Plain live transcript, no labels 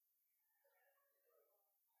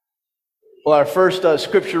Well, our first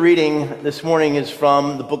scripture reading this morning is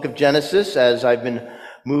from the book of Genesis, as I've been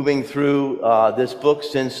moving through this book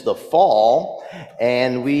since the fall,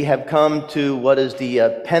 and we have come to what is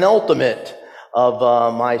the penultimate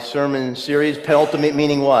of my sermon series. Penultimate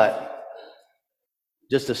meaning what?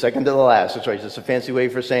 Just the second to the last. That's right, just a fancy way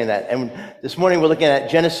for saying that. And this morning we're looking at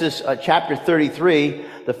Genesis chapter 33.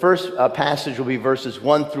 The first passage will be verses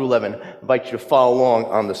 1 through 11. I invite you to follow along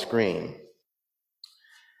on the screen.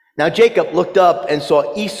 Now Jacob looked up and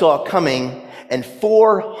saw Esau coming, and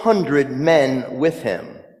 400 men with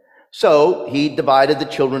him. So he divided the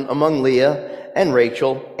children among Leah and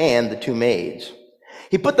Rachel and the two maids.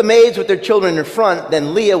 He put the maids with their children in front,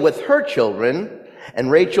 then Leah with her children,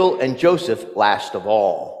 and Rachel and Joseph last of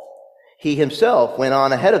all. He himself went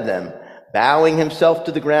on ahead of them, bowing himself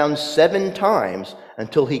to the ground 7 times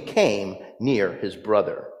until he came near his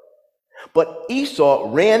brother. But Esau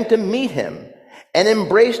ran to meet him and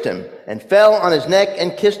embraced him and fell on his neck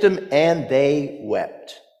and kissed him, and they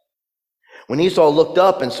wept. When Esau looked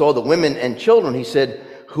up and saw the women and children, he said,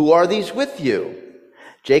 "Who are these with you?"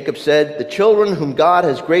 Jacob said, "The children whom God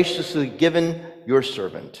has graciously given your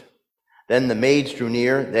servant." Then the maids drew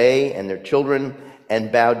near, they and their children,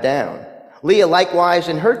 and bowed down. Leah likewise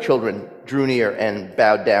and her children drew near and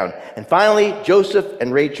bowed down. And finally, Joseph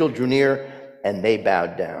and Rachel drew near, and they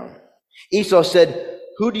bowed down. Esau said,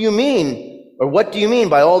 "Who do you mean, or what do you mean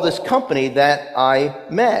by all this company that I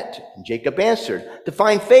met?" And Jacob answered, "To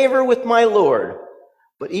find favor with my Lord."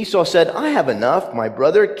 But Esau said, "I have enough, my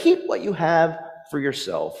brother. Keep what you have for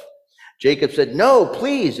yourself." Jacob said, "No,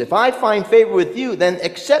 please, if I find favor with you, then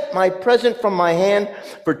accept my present from my hand,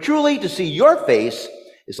 for truly to see your face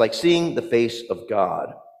is like seeing the face of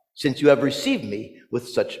God, since you have received me with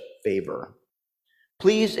such favor.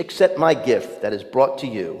 Please accept my gift that is brought to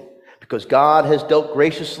you, because God has dealt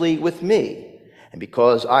graciously with me, and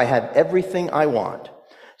because I have everything I want."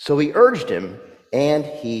 So he urged him, and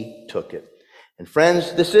he took it. And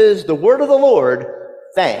friends, this is the word of the Lord.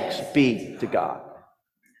 Thanks be to God.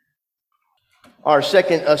 Our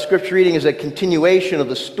second scripture reading is a continuation of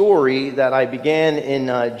the story that I began in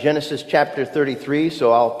Genesis chapter 33,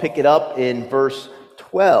 so I'll pick it up in verse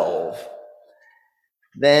 12.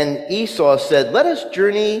 Then Esau said, "Let us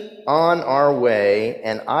journey on our way,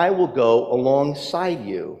 and I will go alongside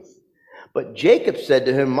you." But Jacob said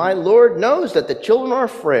to him, "My Lord knows that the children are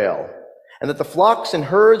frail, and that the flocks and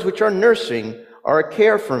herds which are nursing are a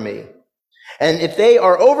care for me. And if they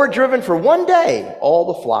are overdriven for one day, all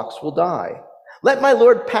the flocks will die. Let my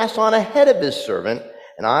Lord pass on ahead of his servant,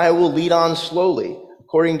 and I will lead on slowly,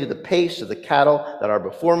 according to the pace of the cattle that are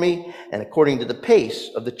before me, and according to the pace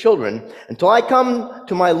of the children, until I come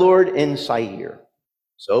to my Lord in Seir."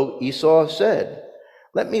 So Esau said,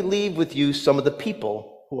 "Let me leave with you some of the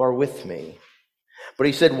people who are with me." But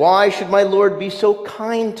he said, "Why should my Lord be so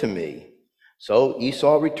kind to me?" So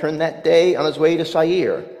Esau returned that day on his way to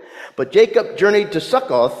Seir. But Jacob journeyed to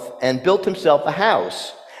Succoth and built himself a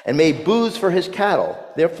house, and made booths for his cattle.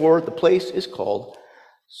 Therefore, the place is called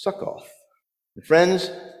Succoth. And friends,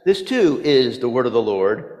 this too is the word of the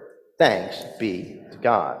Lord. Thanks be to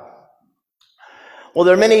God. Well,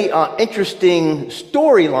 there are many interesting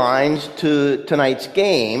storylines to tonight's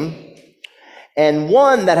game, and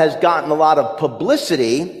one that has gotten a lot of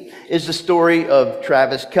publicity is the story of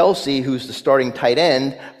Travis Kelce, who's the starting tight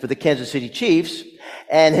end for the Kansas City Chiefs,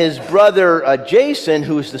 and his brother Jason,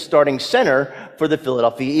 who is the starting center for the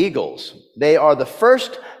Philadelphia Eagles. They are the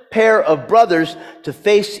first pair of brothers to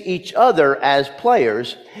face each other as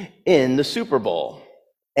players in the Super Bowl.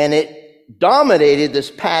 And it dominated this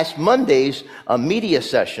past Monday's media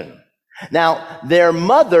session. Now, their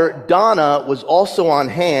mother, Donna, was also on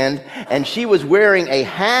hand, and she was wearing a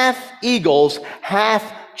half Eagles,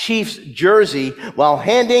 half Chiefs jersey while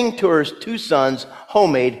handing to her 2 sons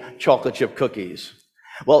homemade chocolate chip cookies.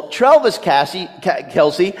 Well, Travis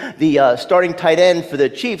Kelce, the starting tight end for the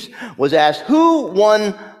Chiefs, was asked, "Who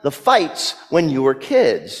won the fights when you were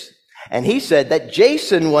kids?" And he said that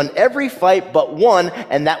Jason won every fight but one,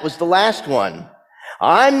 and that was the last one.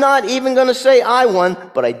 "I'm not even going to say I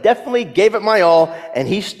won, but I definitely gave it my all, and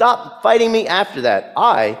he stopped fighting me after that.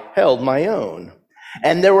 I held my own."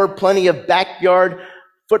 And there were plenty of backyard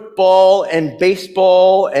football and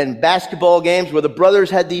baseball and basketball games where the brothers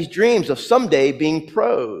had these dreams of someday being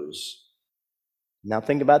pros. Now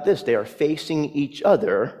think about this. They are facing each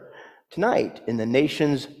other tonight in the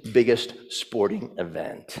nation's biggest sporting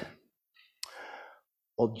event.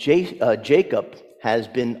 Well, Jacob has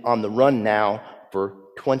been on the run now for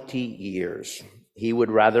 20 years. He would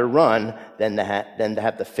rather run than to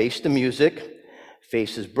have to face the music,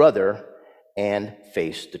 face his brother, and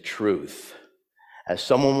face the truth. As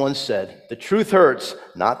someone once said, the truth hurts,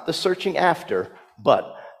 not the searching after,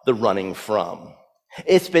 but the running from.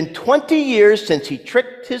 It's been 20 years since he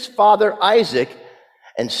tricked his father Isaac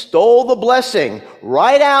and stole the blessing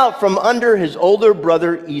right out from under his older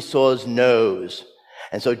brother Esau's nose.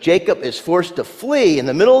 And so Jacob is forced to flee in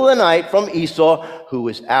the middle of the night from Esau, who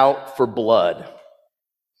is out for blood.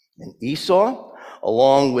 And Esau,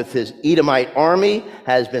 along with his Edomite army,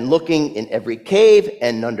 has been looking in every cave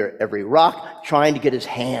and under every rock, trying to get his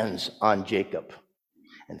hands on Jacob.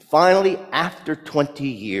 And finally, after 20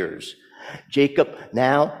 years, Jacob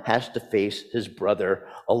now has to face his brother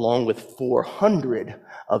along with 400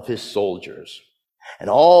 of his soldiers. And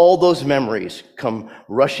all those memories come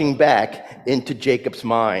rushing back into Jacob's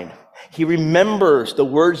mind. He remembers the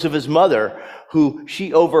words of his mother, who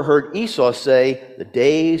she overheard Esau say, "The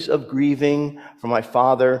days of grieving for my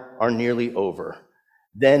father are nearly over.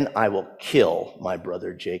 Then I will kill my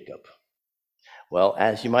brother Jacob." Well,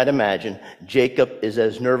 as you might imagine, Jacob is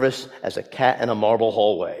as nervous as a cat in a marble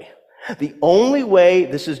hallway. The only way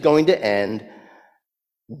this is going to end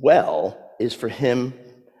well is for him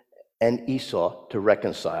and Esau to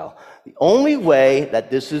reconcile. The only way that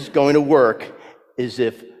this is going to work is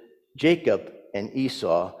if Jacob and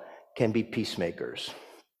Esau can be peacemakers.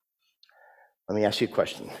 Let me ask you a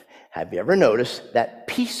question. Have you ever noticed that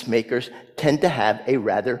peacemakers tend to have a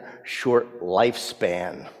rather short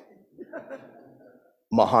lifespan?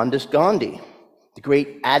 Mohandas Gandhi, the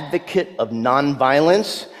great advocate of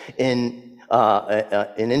nonviolence in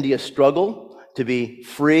India's struggle to be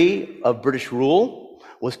free of British rule,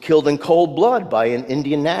 was killed in cold blood by an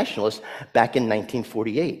Indian nationalist back in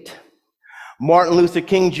 1948. Martin Luther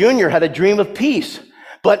King Jr. had a dream of peace,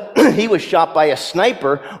 but he was shot by a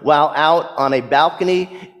sniper while out on a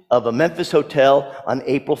balcony of a Memphis hotel on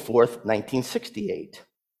April 4th, 1968.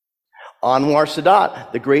 Anwar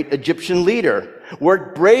Sadat, the great Egyptian leader,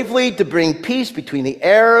 worked bravely to bring peace between the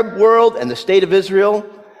Arab world and the state of Israel,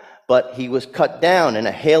 but he was cut down in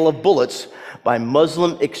a hail of bullets by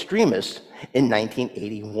Muslim extremists in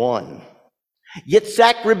 1981.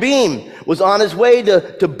 Yitzhak Rabin was on his way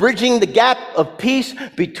to bridging the gap of peace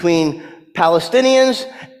between Palestinians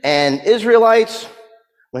and Israelites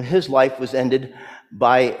when his life was ended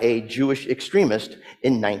by a Jewish extremist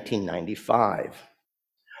in 1995.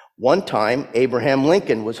 One time, Abraham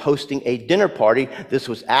Lincoln was hosting a dinner party. This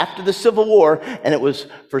was after the Civil War, and it was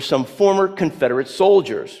for some former Confederate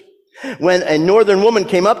soldiers. When a northern woman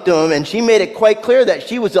came up to him, and she made it quite clear that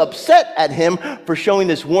she was upset at him for showing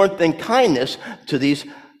this warmth and kindness to these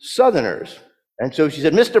Southerners. And so she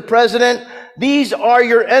said, "Mr. President, these are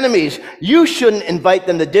your enemies. You shouldn't invite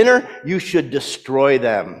them to dinner. You should destroy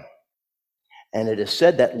them." And it is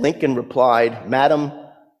said that Lincoln replied, "Madam,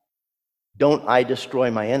 don't I destroy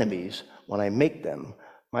my enemies when I make them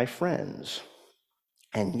my friends?"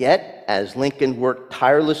 And yet, as Lincoln worked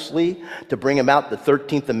tirelessly to bring about the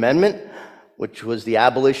 13th Amendment, which was the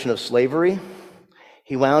abolition of slavery,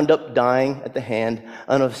 he wound up dying at the hand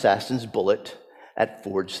of an assassin's bullet at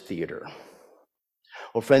Ford's Theater.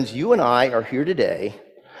 Well, friends, you and I are here today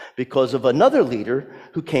because of another leader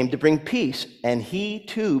who came to bring peace, and he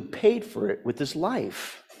too paid for it with his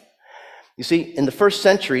life. You see, in the first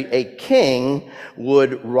century, a king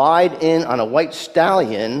would ride in on a white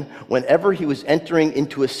stallion whenever he was entering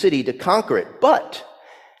into a city to conquer it. But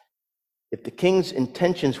if the king's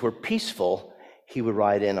intentions were peaceful, he would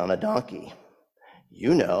ride in on a donkey.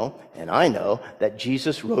 You know, and I know, that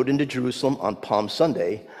Jesus rode into Jerusalem on Palm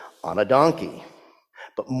Sunday on a donkey.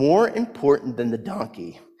 But more important than the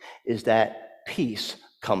donkey is that peace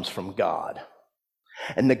comes from God.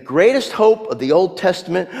 And the greatest hope of the Old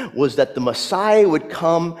Testament was that the Messiah would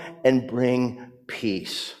come and bring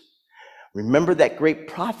peace. Remember that great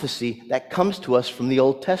prophecy that comes to us from the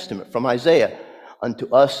Old Testament, from Isaiah.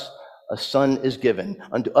 "Unto us a son is given,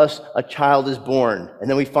 unto us a child is born." And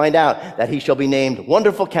then we find out that he shall be named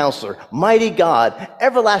Wonderful Counselor, Mighty God,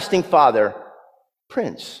 Everlasting Father,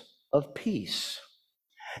 Prince of Peace.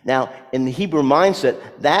 Now, in the Hebrew mindset,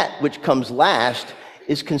 that which comes last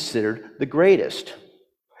is considered the greatest.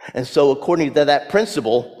 And so according to that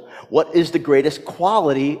principle, what is the greatest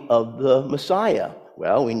quality of the Messiah?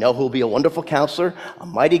 Well, we know he'll be a wonderful counselor, a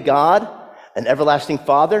mighty God, an everlasting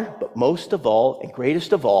Father, but most of all, and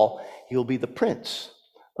greatest of all, he'll be the Prince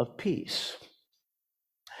of Peace.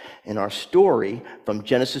 In our story from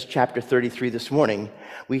Genesis chapter 33 this morning,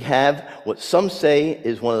 we have what some say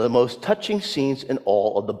is one of the most touching scenes in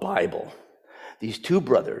all of the Bible. These two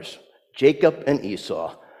brothers, Jacob and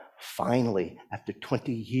Esau, finally, after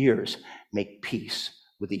 20 years, make peace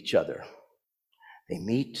with each other. They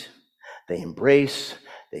meet, they embrace,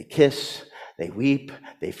 they kiss, they weep,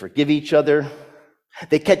 they forgive each other.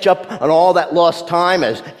 They catch up on all that lost time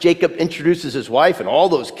as Jacob introduces his wife and all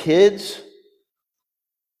those kids.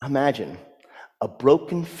 Imagine a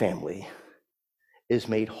broken family is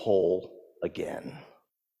made whole again.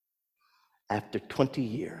 After 20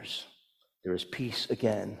 years, there is peace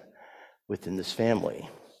again within this family.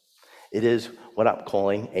 It is what I'm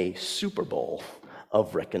calling a Super Bowl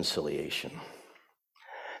of reconciliation.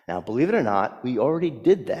 Now, believe it or not, we already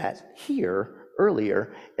did that here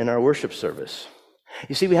earlier in our worship service.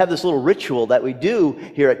 You see, we have this little ritual that we do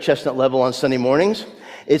here at Chestnut Level on Sunday mornings.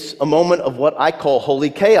 It's a moment of what I call holy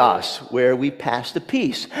chaos, where we pass the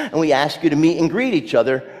peace, and we ask you to meet and greet each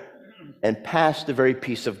other and pass the very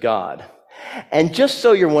peace of God. And just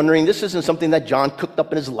so you're wondering, this isn't something that John cooked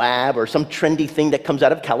up in his lab or some trendy thing that comes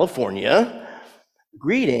out of California.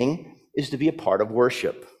 Greeting is to be a part of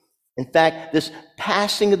worship. In fact, this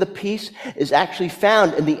passing of the peace is actually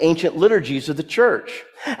found in the ancient liturgies of the church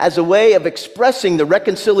as a way of expressing the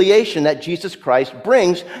reconciliation that Jesus Christ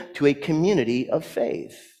brings to a community of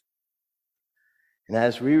faith. And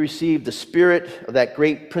as we receive the Spirit of that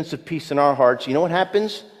great Prince of Peace in our hearts, you know what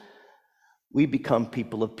happens? We become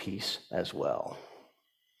people of peace as well.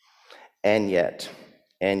 And yet,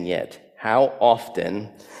 how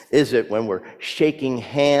often is it when we're shaking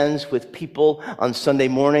hands with people on Sunday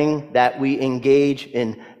morning that we engage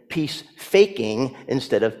in peace faking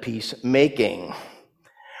instead of peacemaking?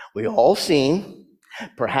 We've all seen,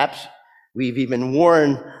 perhaps we've even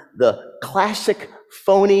worn the classic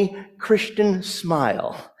phony Christian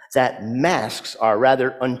smile that masks our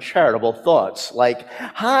rather uncharitable thoughts, like,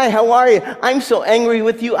 "Hi, how are you? I'm so angry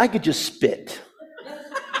with you, I could just spit."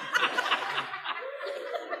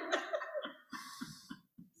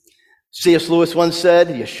 C.S. Lewis once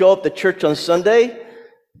said, "You show up to church on Sunday,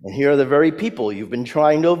 and here are the very people you've been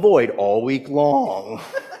trying to avoid all week long."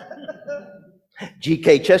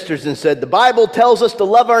 G.K. Chesterton said, "The Bible tells us to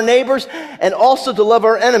love our neighbors and also to love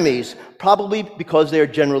our enemies, probably because they are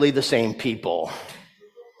generally the same people."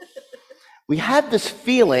 We have this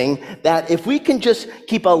feeling that if we can just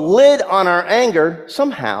keep a lid on our anger,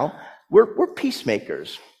 somehow we're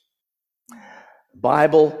peacemakers. The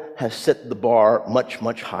Bible has set the bar much,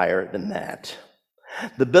 much higher than that.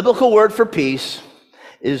 The biblical word for peace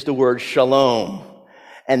is the word shalom.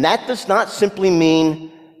 And that does not simply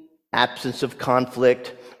mean absence of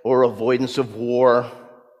conflict or avoidance of war.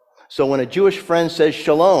 So when a Jewish friend says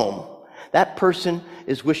shalom, that person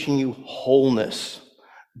is wishing you wholeness,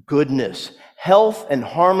 goodness, health, and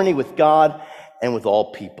harmony with God and with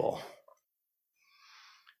all people.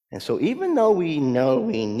 And so even though we know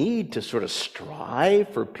we need to sort of strive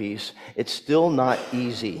for peace, it's still not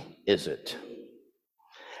easy, is it?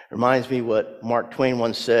 Reminds me what Mark Twain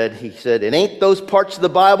once said. He said, "It ain't those parts of the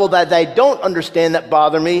Bible that I don't understand that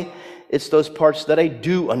bother me. It's those parts that I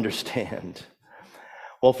do understand."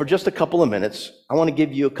 Well, for just a couple of minutes, I want to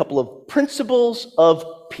give you a couple of principles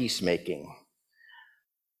of peacemaking.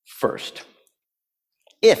 First,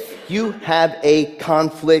 if you have a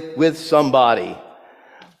conflict with somebody,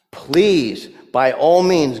 please, by all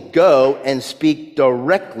means, go and speak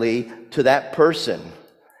directly to that person.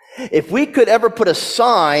 If we could ever put a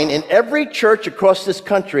sign in every church across this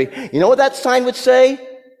country, you know what that sign would say?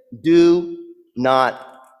 "Do not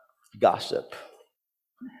gossip."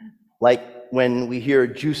 Like when we hear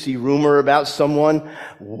a juicy rumor about someone,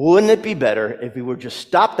 wouldn't it be better if we would just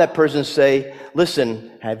stop that person and say,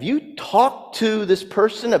 "Listen, have you talked to this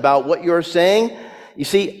person about what you're saying? You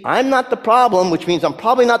see, I'm not the problem, which means I'm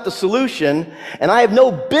probably not the solution, and I have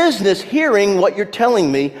no business hearing what you're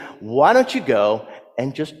telling me. Why don't you go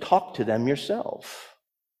and just talk to them yourself?"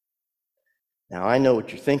 Now, I know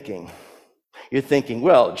what you're thinking. You're thinking,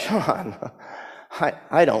 "Well, John,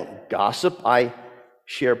 I don't gossip. I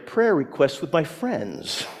share prayer requests with my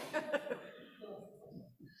friends."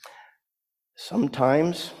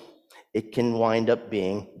 Sometimes it can wind up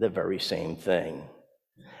being the very same thing.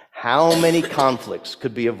 How many conflicts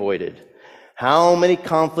could be avoided? How many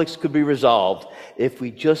conflicts could be resolved if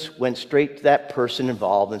we just went straight to that person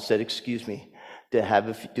involved and said, "Excuse me, do you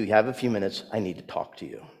have a few minutes? I need to talk to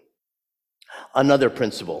you." Another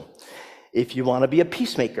principle, if you want to be a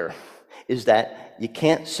peacemaker, is that you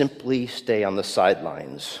can't simply stay on the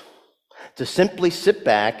sidelines. To simply sit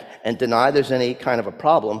back and deny there's any kind of a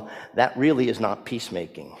problem, that really is not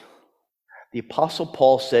peacemaking. The Apostle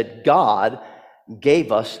Paul said God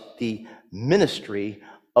gave us the ministry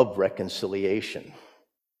of reconciliation.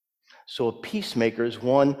 So a peacemaker is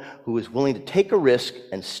one who is willing to take a risk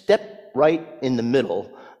and step right in the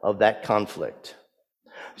middle of that conflict.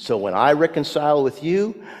 So when I reconcile with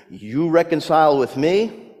you, you reconcile with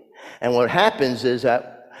me. And what happens is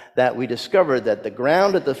that we discover that the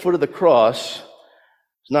ground at the foot of the cross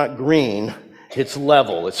It's not green, it's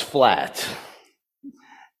level, it's flat.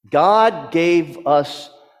 God gave us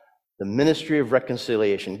the ministry of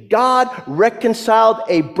reconciliation. God reconciled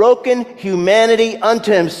a broken humanity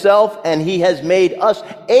unto himself, and he has made us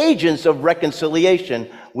agents of reconciliation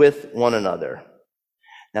with one another.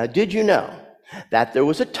 Now, did you know that there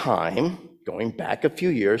was a time, going back a few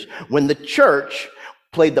years, when the church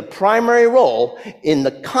played the primary role in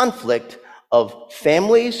the conflict of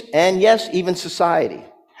families and, yes, even society?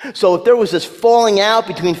 So if there was this falling out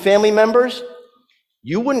between family members,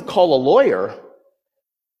 you wouldn't call a lawyer.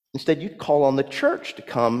 Instead, you'd call on the church to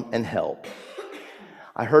come and help.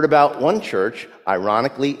 I heard about one church,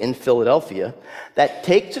 ironically in Philadelphia, that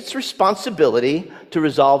takes its responsibility to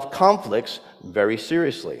resolve conflicts very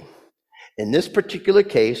seriously. In this particular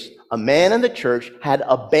case, a man in the church had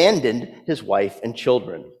abandoned his wife and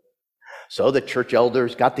children. So the church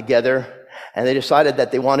elders got together and they decided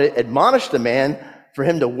that they wanted to admonish the man for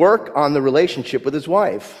him to work on the relationship with his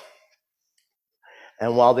wife.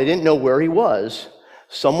 And while they didn't know where he was,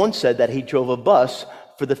 someone said that he drove a bus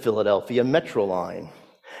for the Philadelphia Metro line.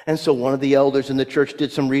 And so one of the elders in the church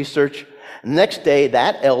did some research. Next day,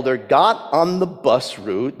 that elder got on the bus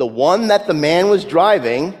route, the one that the man was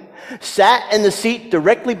driving, sat in the seat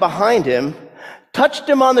directly behind him, touched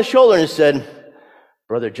him on the shoulder and said,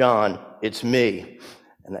 "Brother John, it's me."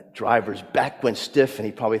 And that driver's back went stiff and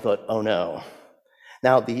he probably thought, "Oh no."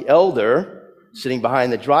 Now the elder sitting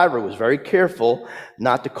behind the driver was very careful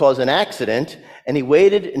not to cause an accident, and he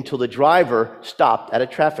waited until the driver stopped at a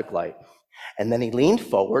traffic light. And then he leaned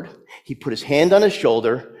forward, he put his hand on his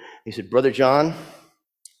shoulder, he said, "Brother John,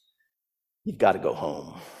 you've got to go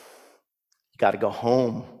home. You got to go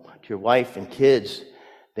home to your wife and kids.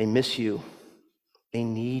 They miss you. They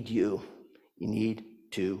need you. You need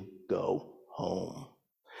to go home."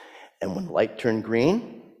 And when the light turned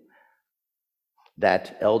green,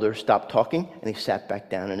 that elder stopped talking and he sat back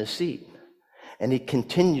down in his seat. And he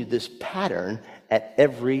continued this pattern at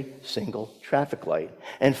every single traffic light.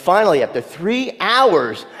 And finally, after 3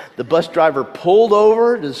 hours, the bus driver pulled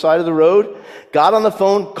over to the side of the road, got on the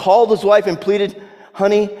phone, called his wife and pleaded,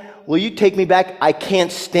 "Honey, will you take me back? I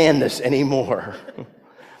can't stand this anymore."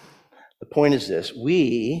 The point is this: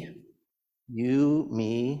 we, you,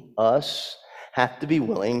 me, us, have to be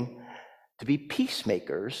willing to be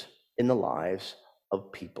peacemakers in the lives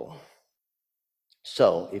of people.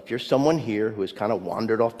 So if you're someone here who has kind of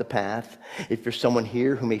wandered off the path, if you're someone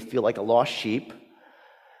here who may feel like a lost sheep,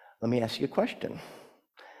 let me ask you a question.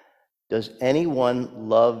 Does anyone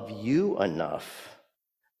love you enough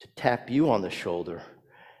to tap you on the shoulder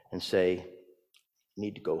and say, "You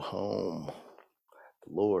need to go home.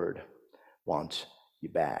 The Lord wants you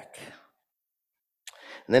back"?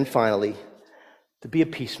 And then finally, to be a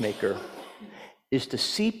peacemaker is to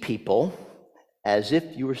see people as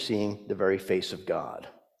if you were seeing the very face of God.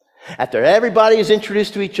 After everybody is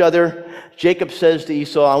introduced to each other, Jacob says to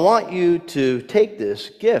Esau, "I want you to take this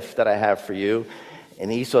gift that I have for you."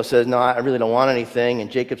 And Esau says, "No, I really don't want anything." And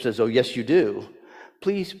Jacob says, "Oh, yes, you do.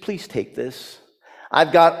 Please take this.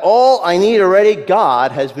 I've got all I need already.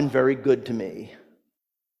 God has been very good to me."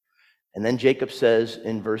 And then Jacob says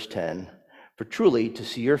in verse 10, "For truly to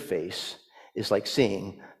see your face is like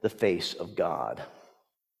seeing the face of God."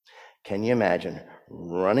 Can you imagine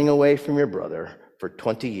running away from your brother for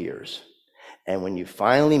 20 years, and when you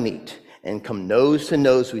finally meet and come nose to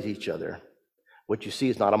nose with each other, what you see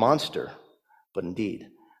is not a monster, but indeed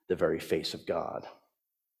the very face of God?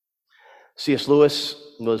 C.S. Lewis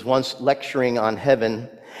was once lecturing on heaven,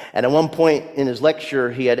 and at one point in his lecture,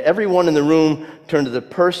 he had everyone in the room turn to the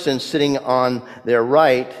person sitting on their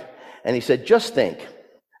right, and he said, "Just think,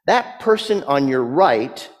 that person on your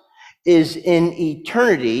right is in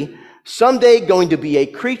eternity someday going to be a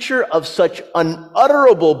creature of such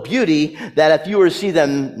unutterable beauty that if you were to see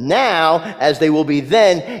them now as they will be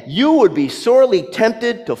then, you would be sorely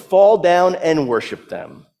tempted to fall down and worship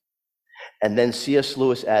them." And then C.S.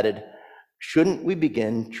 Lewis added, "Shouldn't we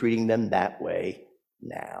begin treating them that way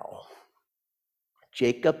now?"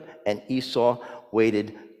 Jacob and Esau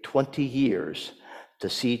waited 20 years to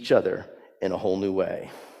see each other in a whole new way.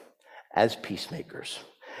 As peacemakers,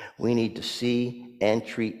 we need to see and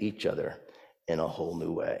treat each other in a whole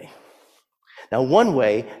new way. Now, one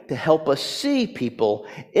way to help us see people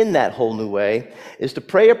in that whole new way is to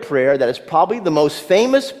pray a prayer that is probably the most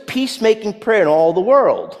famous peacemaking prayer in all the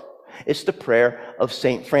world. It's the prayer of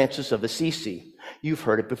St. Francis of Assisi. You've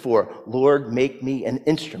heard it before. "Lord, make me an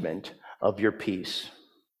instrument of your peace."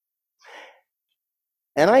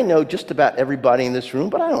 And I know just about everybody in this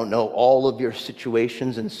room, but I don't know all of your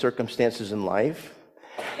situations and circumstances in life.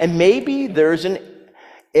 And maybe there's an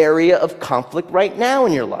area of conflict right now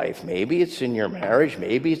in your life. Maybe it's in your marriage,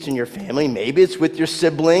 maybe it's in your family, maybe it's with your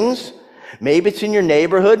siblings, maybe it's in your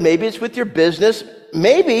neighborhood, maybe it's with your business,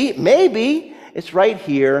 maybe it's right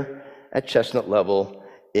here at Chestnut Level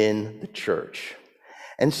in the church.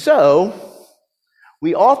 And so,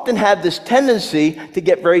 we often have this tendency to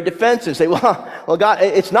get very defensive, say, well, God,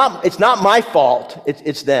 it's not my fault,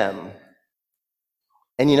 it's them.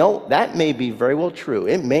 And that may be very well true.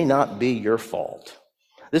 It may not be your fault.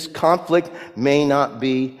 This conflict may not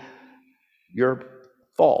be your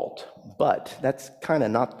fault, but that's kind of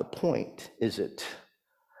not the point, is it?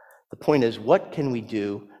 The point is, what can we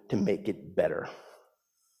do to make it better?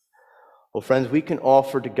 Well, friends, we can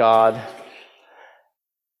offer to God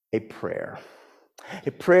a prayer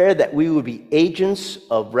that we would be agents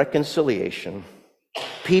of reconciliation,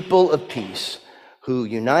 people of peace who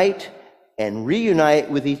unite and reunite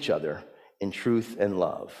with each other in truth and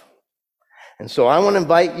love. And so I want to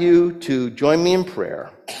invite you to join me in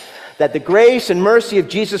prayer, that the grace and mercy of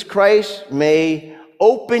Jesus Christ may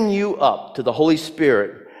open you up to the Holy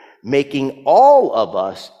Spirit, making all of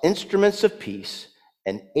us instruments of peace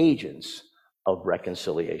and agents of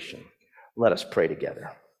reconciliation. Let us pray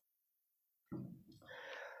together.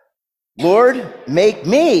 Lord, make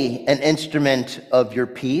me an instrument of your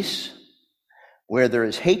peace. Where there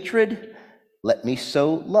is hatred, let me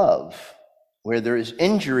sow love. Where there is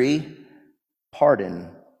injury,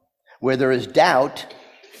 pardon. Where there is doubt,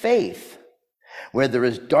 faith. Where there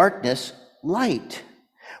is darkness, light.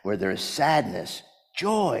 Where there is sadness,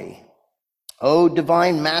 joy. O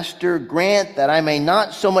divine Master, grant that I may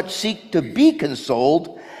not so much seek to be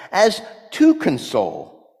consoled as to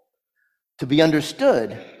console, to be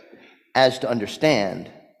understood as to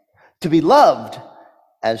understand, to be loved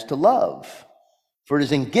as to love. For it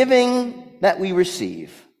is in giving that we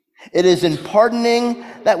receive. It is in pardoning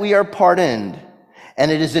that we are pardoned.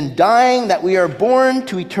 And it is in dying that we are born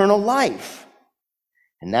to eternal life.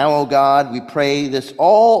 And now, O God, we pray this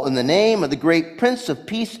all in the name of the great Prince of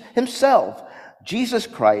Peace himself, Jesus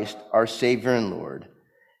Christ, our Savior and Lord.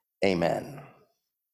 Amen.